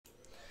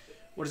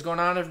What is going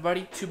on,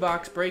 everybody?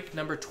 2-box break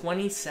number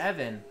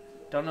 27.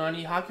 Don't know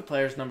any hockey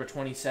players number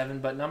 27,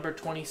 but number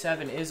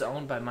 27 is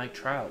owned by Mike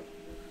Trout.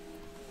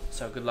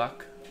 So good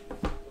luck.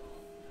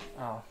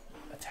 Oh,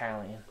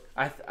 Italian.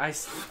 I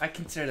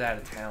consider that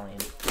Italian.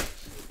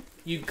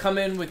 You come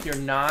in with your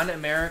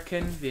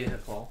non-American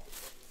vehicle.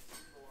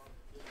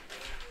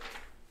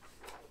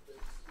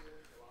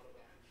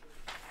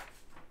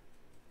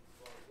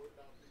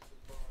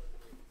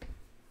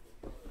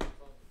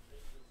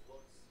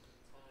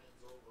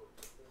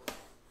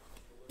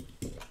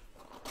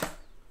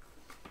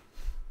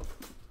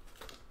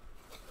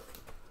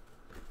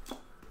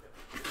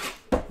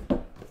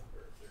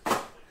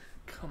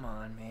 Come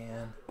on,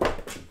 man.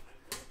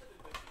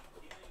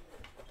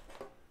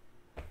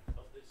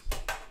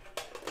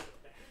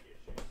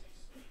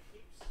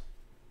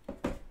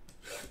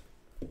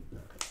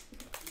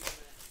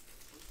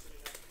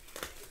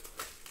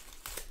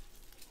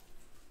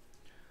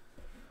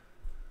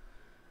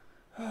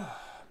 I'm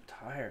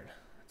tired.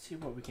 Let's see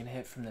what we can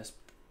hit from this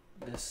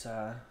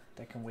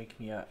that can wake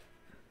me up.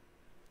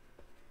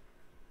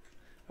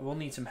 I will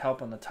need some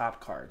help on the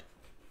top card.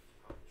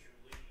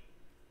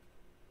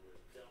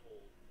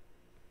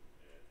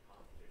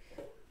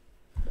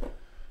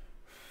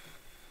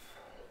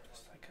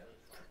 It's like a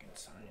freaking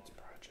science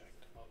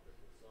project.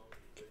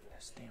 Getting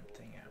this damn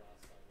thing out.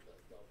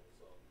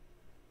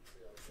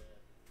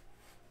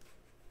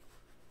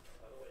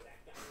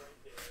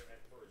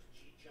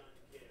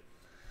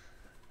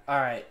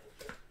 Alright.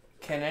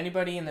 Can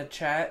anybody in the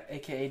chat,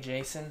 aka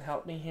Jason,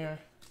 help me here?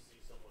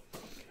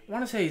 I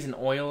want to say he's an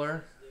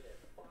Oiler,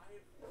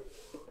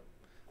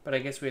 but I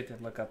guess we have to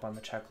look up on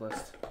the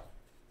checklist.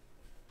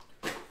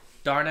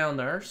 Darnell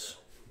Nurse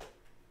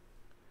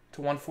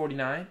to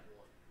 149.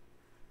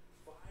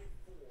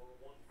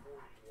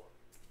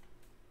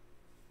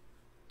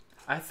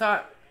 I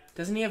thought,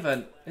 doesn't he have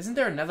a, isn't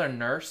there another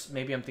Nurse?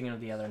 Maybe I'm thinking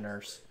of the other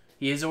Nurse.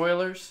 He is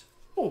Oilers?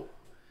 Oh,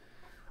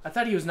 I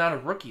thought he was not a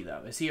rookie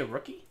though. Is he a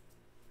rookie?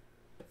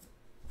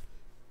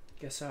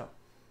 Guess so.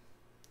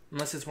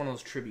 Unless it's one of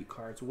those tribute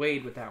cards.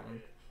 Wade with that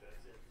one.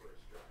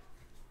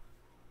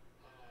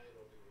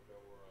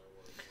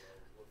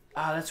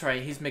 Ah, that's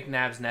right. He's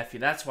McNabb's nephew.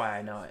 That's why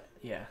I know it.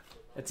 Yeah.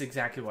 That's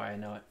exactly why I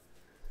know it.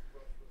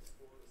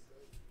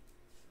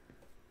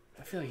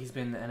 I feel like he's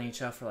been in the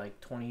NHL for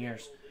like 20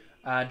 years.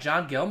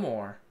 John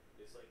Gilmore.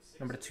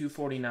 Number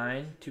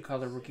 249.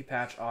 Two-color rookie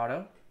patch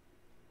auto.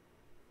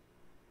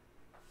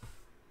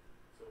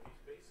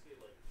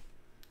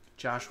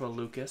 Joshua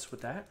Lucas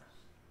with that.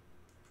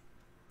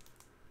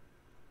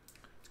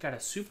 He's got a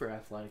super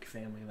athletic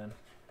family then.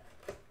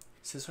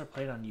 Sister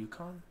played on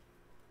UConn.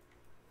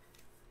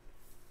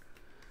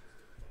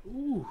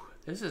 Ooh,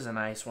 this is a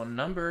nice one.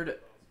 Numbered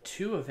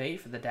 2 of 8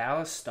 for the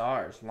Dallas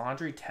Stars.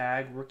 Laundry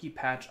tag, rookie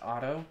patch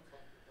auto.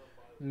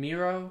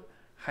 Miro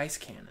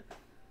Heiskanen.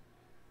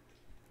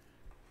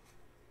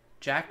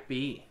 Jack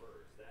B.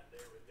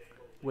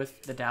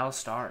 with the Dallas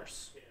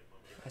Stars.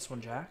 Nice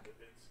one, Jack.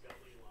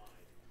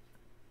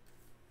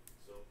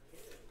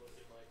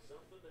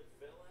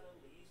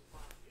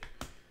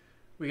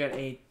 We got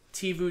a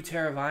Teuvo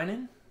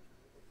Teravainen.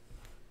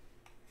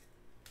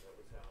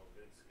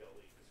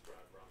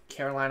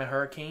 Carolina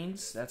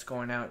Hurricanes. That's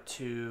going out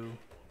to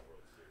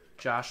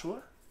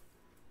Joshua.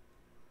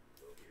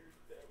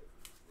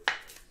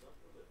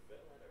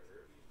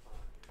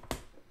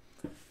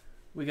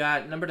 We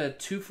got number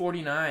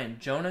 249,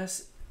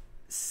 Jonas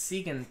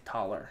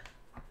Siegenthaler.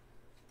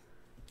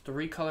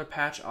 3-color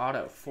patch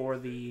auto for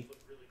the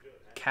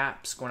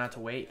Caps going out to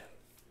Wade.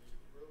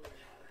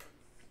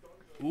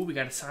 Ooh, we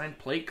got a signed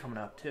plate coming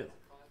up too.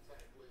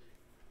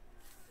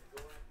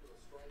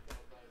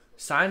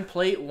 Signed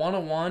plate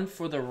 101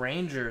 for the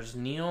Rangers,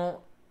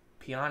 Neil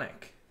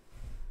Pionk.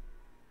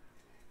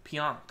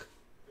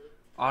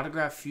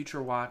 Autograph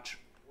Future Watch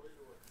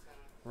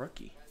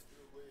rookie.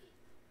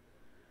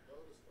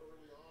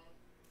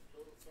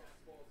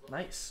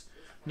 Nice.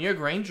 New York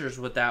Rangers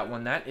with that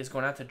one. That is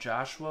going out to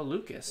Joshua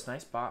Lucas.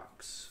 Nice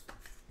box.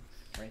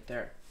 Right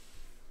there.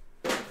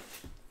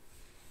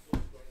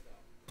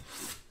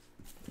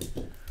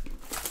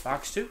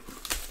 Box 2.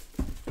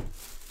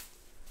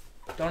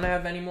 Don't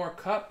have any more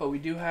cup, but we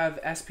do have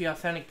SP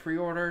Authentic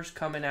pre-orders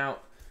coming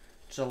out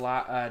June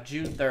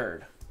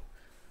 3rd. I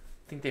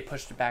think they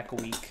pushed it back a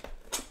week.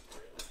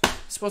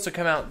 It's supposed to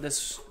come out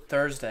this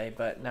Thursday,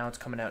 but now it's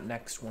coming out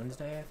next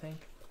Wednesday, I think.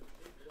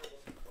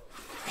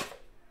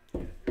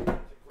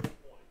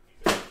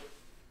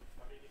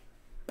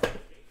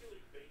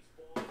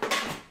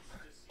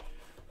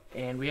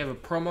 And we have a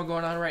promo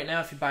going on right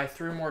now. If you buy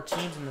 3 or more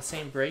teams in the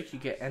same break, you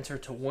get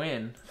entered to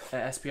win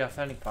the SP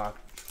Authentic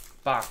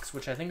box,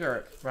 which I think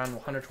are around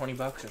 120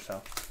 bucks or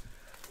so.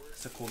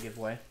 It's a cool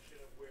giveaway.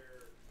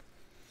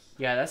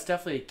 Yeah, that's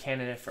definitely a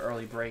candidate for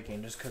early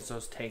breaking, just because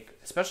those take,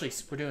 especially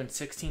if we're doing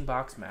 16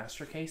 box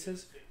master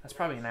cases, that's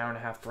probably an hour and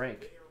a half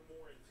break.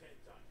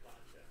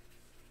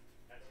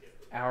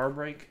 Hour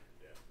break?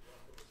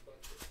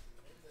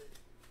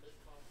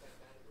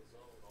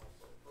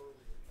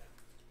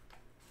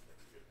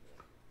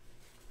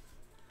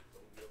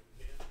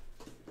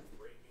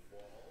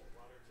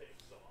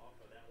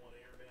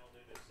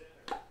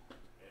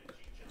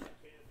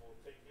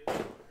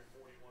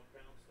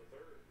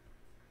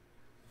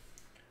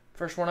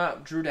 First one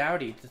up, Drew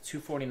Doughty to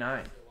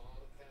 249.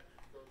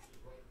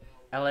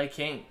 LA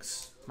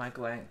Kings, Mike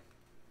Lang.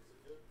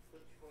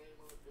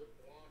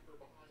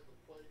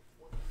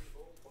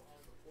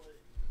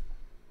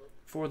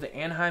 For the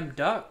Anaheim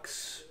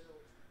Ducks,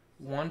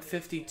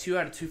 152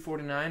 out of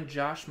 249,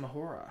 Josh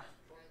Mahura.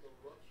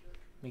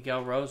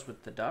 Miguel Rose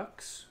with the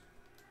Ducks.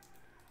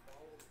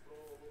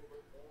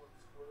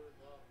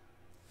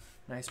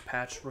 Nice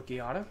patch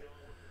rookie auto.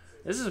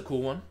 This is a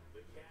cool one.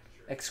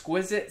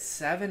 Exquisite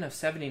 7 of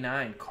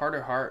 79,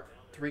 Carter Hart,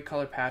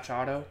 3-color patch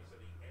auto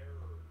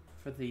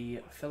for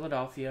the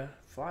Philadelphia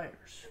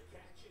Flyers.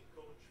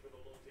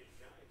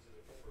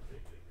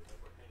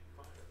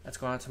 That's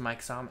going on to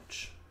Mike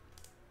Samich.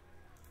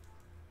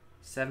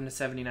 7 to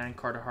 79,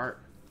 Carter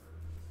Hart.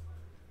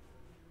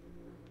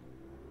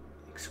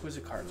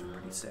 Exquisite cards are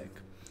pretty sick.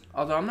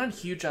 Although I'm not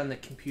huge on the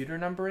computer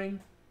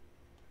numbering,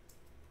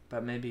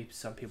 but maybe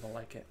some people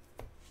like it.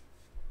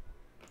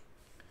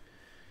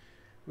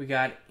 We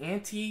got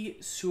Antti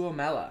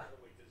Suomela,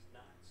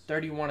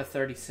 31 of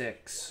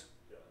 36.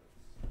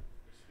 I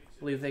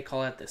believe they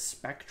call it the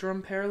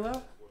Spectrum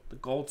parallel, the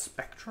Gold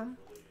Spectrum,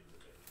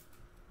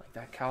 like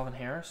that Calvin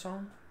Harris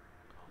song.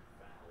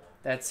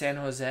 That's San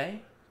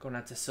Jose, going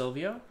out to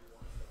Silvio.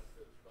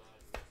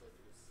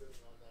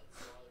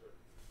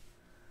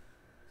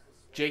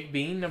 Jake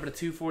Bean, number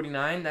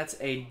 249. That's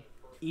a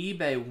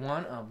eBay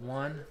 1 of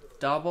 1,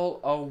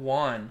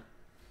 001.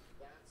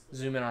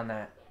 Zoom in on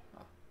that.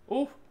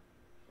 Ooh.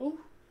 Ooh.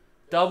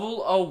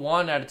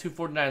 001 out of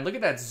 249. Look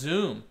at that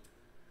zoom.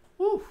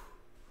 Woo.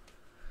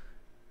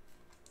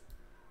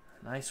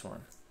 Nice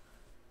one.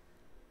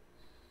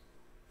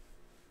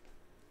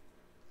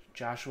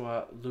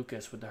 Joshua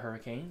Lucas with the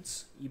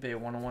Hurricanes. eBay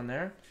 101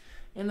 there.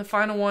 And the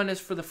final one is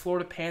for the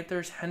Florida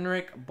Panthers,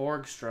 Henrik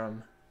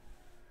Borgstrom.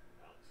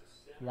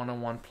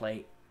 101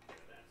 plate.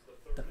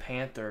 The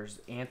Panthers,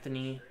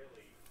 Anthony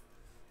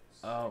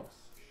O.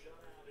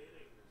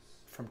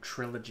 From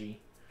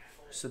Trilogy.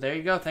 So there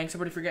you go. Thanks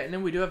everybody for getting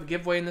in. We do have a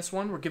giveaway in this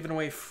one. We're giving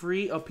away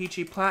free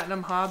O-Pee-Chee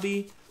Platinum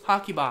Hobby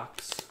Hockey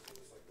Box.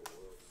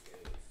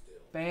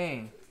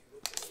 Bang.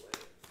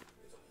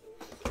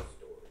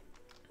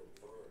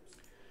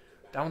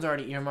 That one's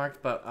already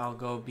earmarked, but I'll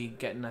go be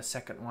getting a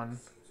second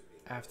one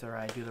after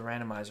I do the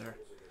randomizer.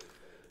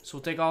 So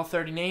we'll take all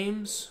 30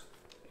 names,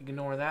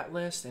 ignore that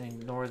list, and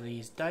ignore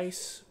these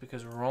dice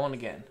because we're rolling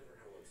again.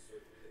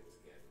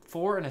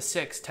 4 and a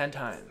 6, 10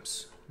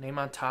 times. Name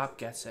on top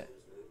gets it.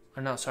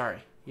 Or no,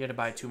 sorry. You had to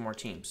buy 2 more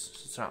teams,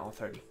 so it's not all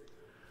 30.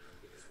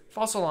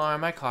 False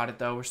alarm. I caught it,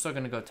 though. We're still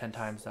going to go 10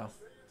 times, though.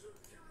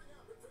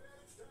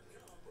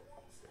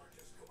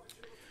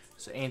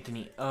 So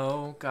Anthony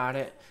O. Got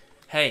it.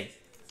 Hey,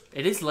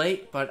 it is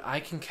late, but I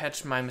can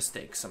catch my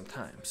mistakes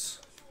sometimes.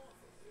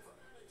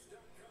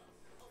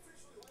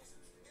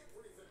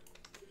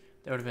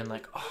 They would have been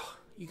like, oh,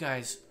 you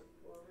guys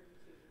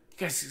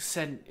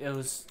said it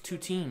was 2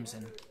 teams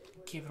and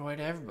gave it away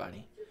to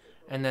everybody.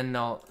 And then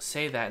they'll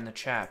say that in the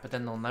chat, but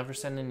then they'll never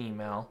send an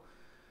email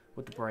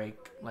with the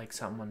break like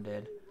someone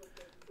did.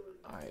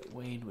 All right,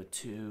 Wade with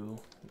 2,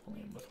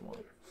 William with 1.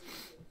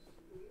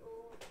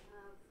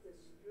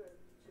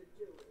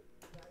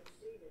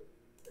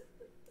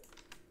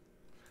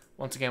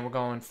 Once again, we're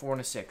going 4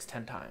 and a 6,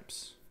 10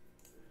 times.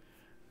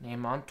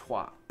 Name on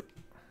top.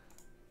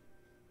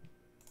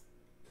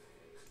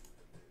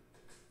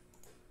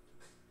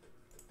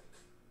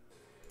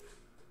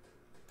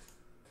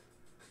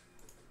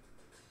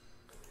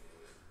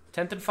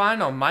 Tenth and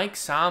final, Mike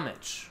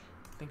Samich.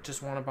 I think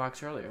just won a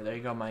box earlier. There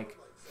you go, Mike.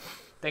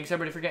 Thanks,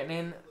 everybody, for getting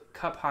in.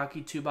 Cup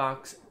Hockey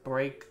 2-box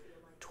break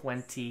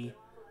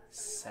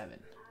 27.